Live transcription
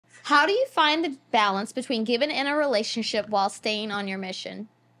How do you find the balance between giving in a relationship while staying on your mission?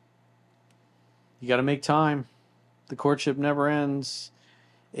 You got to make time. The courtship never ends.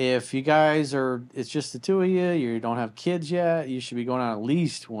 If you guys are, it's just the two of you, you don't have kids yet, you should be going on at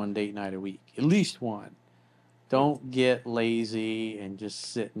least one date night a week. At least one. Don't get lazy and just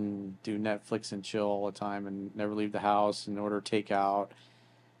sit and do Netflix and chill all the time and never leave the house and order takeout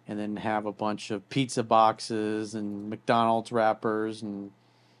and then have a bunch of pizza boxes and McDonald's wrappers and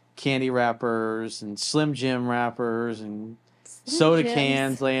candy wrappers and Slim Jim wrappers and soda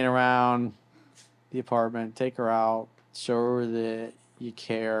cans laying around the apartment. Take her out. Show her that you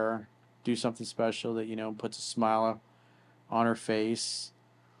care. Do something special that, puts a smile on her face.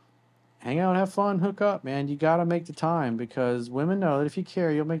 Hang out, have fun, hook up, man. You got to make the time because women know that if you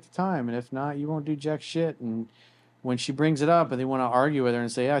care, you'll make the time. And if not, you won't do jack shit. And when she brings it up and they want to argue with her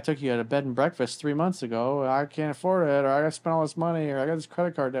and say, yeah, I took you at a bed and breakfast 3 months ago. I can't afford it. Or I got to spend all this money. Or I got this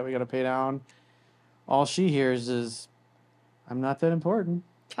credit card that we got to pay down. All she hears is, I'm not that important.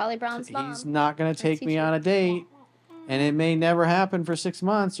 Charlie Brown's mom. He's not going to take me on a date. And it may never happen for 6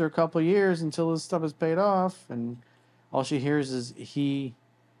 months or a couple of years until this stuff is paid off. And all she hears is he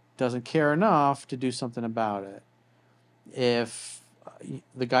doesn't care enough to do something about it. If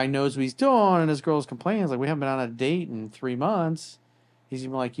the guy knows what he's doing and his girl's complaining, like, we haven't been on a date in 3 months, he's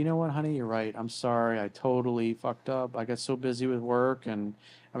even like, you know what, honey, you're right. I'm sorry. I totally fucked up. I got so busy with work and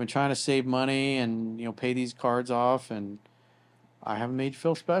I've been trying to save money and, pay these cards off and I haven't made you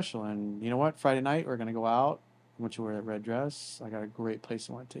feel special. And you know what? Friday night, we're going to go out. I want you to wear that red dress. I got a great place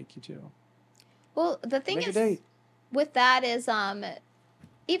I want to take you to. Well, the thing is, with that is,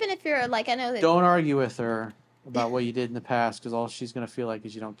 even if you're like, I know that. Don't argue with her about what you did in the past because all she's going to feel like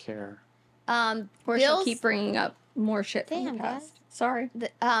is you don't care. Or she'll keep bringing up more shit from the past. Sorry.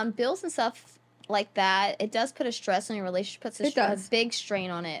 Bills and stuff like that, it does put a stress on your relationship. Puts a big strain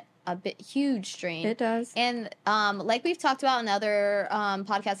on it. Huge strain. It does. And like we've talked about in other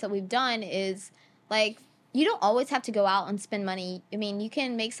podcasts that we've done is like, you don't always have to go out and spend money. I mean, you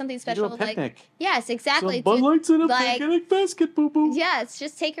can make something special. Do a picnic. Like, yes, exactly. Some Bud Lights in a picnic basket, boo-boo. Yes,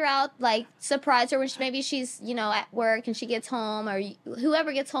 just take her out, like, surprise her when maybe she's, at work and she gets home, or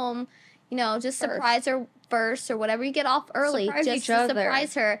whoever gets home, just surprise her first or whatever. You get off early.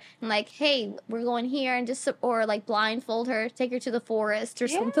 Surprise her. And like, hey, we're going here and or like blindfold her, take her to the forest or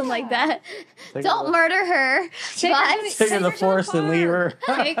something like that. Don't murder her. Take her to the forest and leave her.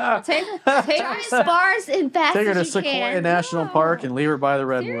 Take her as far as fast Take her to as you Sequoia can. National Park and leave her by the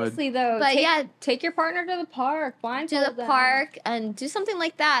redwood. Seriously though, but take your partner to the park, blindfold them. Park and do something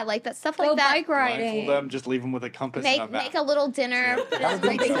like that, stuff like that. Bike riding. Blindfold them, just leave them with a compass. Make a little dinner.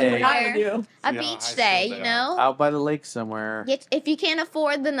 A beach day, Out by the lake somewhere. If you can't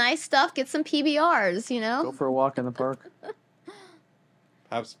afford the nice stuff, get some PBRs, Go for a walk in the park.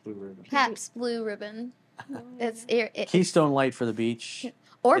 Pabst Blue Ribbon. Pabst Blue Ribbon. It's Keystone Light for the beach.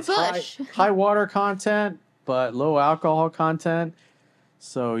 Or it's Bush. High water content, but low alcohol content.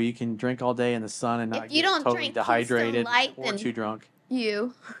 So you can drink all day in the sun and not get totally dehydrated or too drunk. Yeah,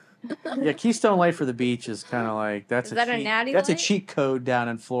 Keystone Light for the beach is kind of like that's a cheat code down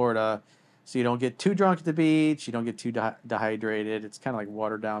in Florida. So you don't get too drunk at the beach, you don't get too dehydrated. It's kind of like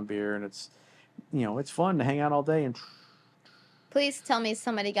watered down beer, and it's it's fun to hang out all day. And please tell me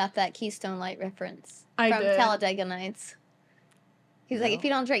somebody got that Keystone Light reference from did. Talladega Nights. He's like, if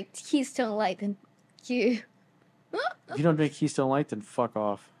you don't drink Keystone Light, then you. If you don't drink Keystone Light, then fuck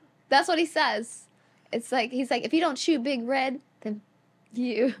off. That's what he says. It's like he's like, if you don't chew Big Red, then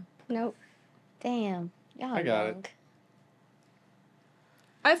you. Nope. Damn. Y'all I got young. it.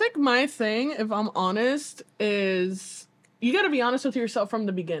 I think my thing, if I'm honest, is you got to be honest with yourself from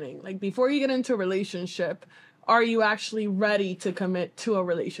the beginning. Like, before you get into a relationship, are you actually ready to commit to a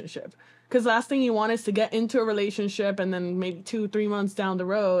relationship? Because last thing you want is to get into a relationship and then maybe 2-3 months down the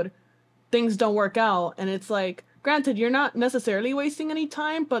road, things don't work out. And it's like, granted, you're not necessarily wasting any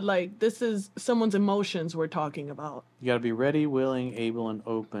time, but like, this is someone's emotions we're talking about. You got to be ready, willing, able, and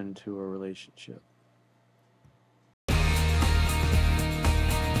open to a relationship.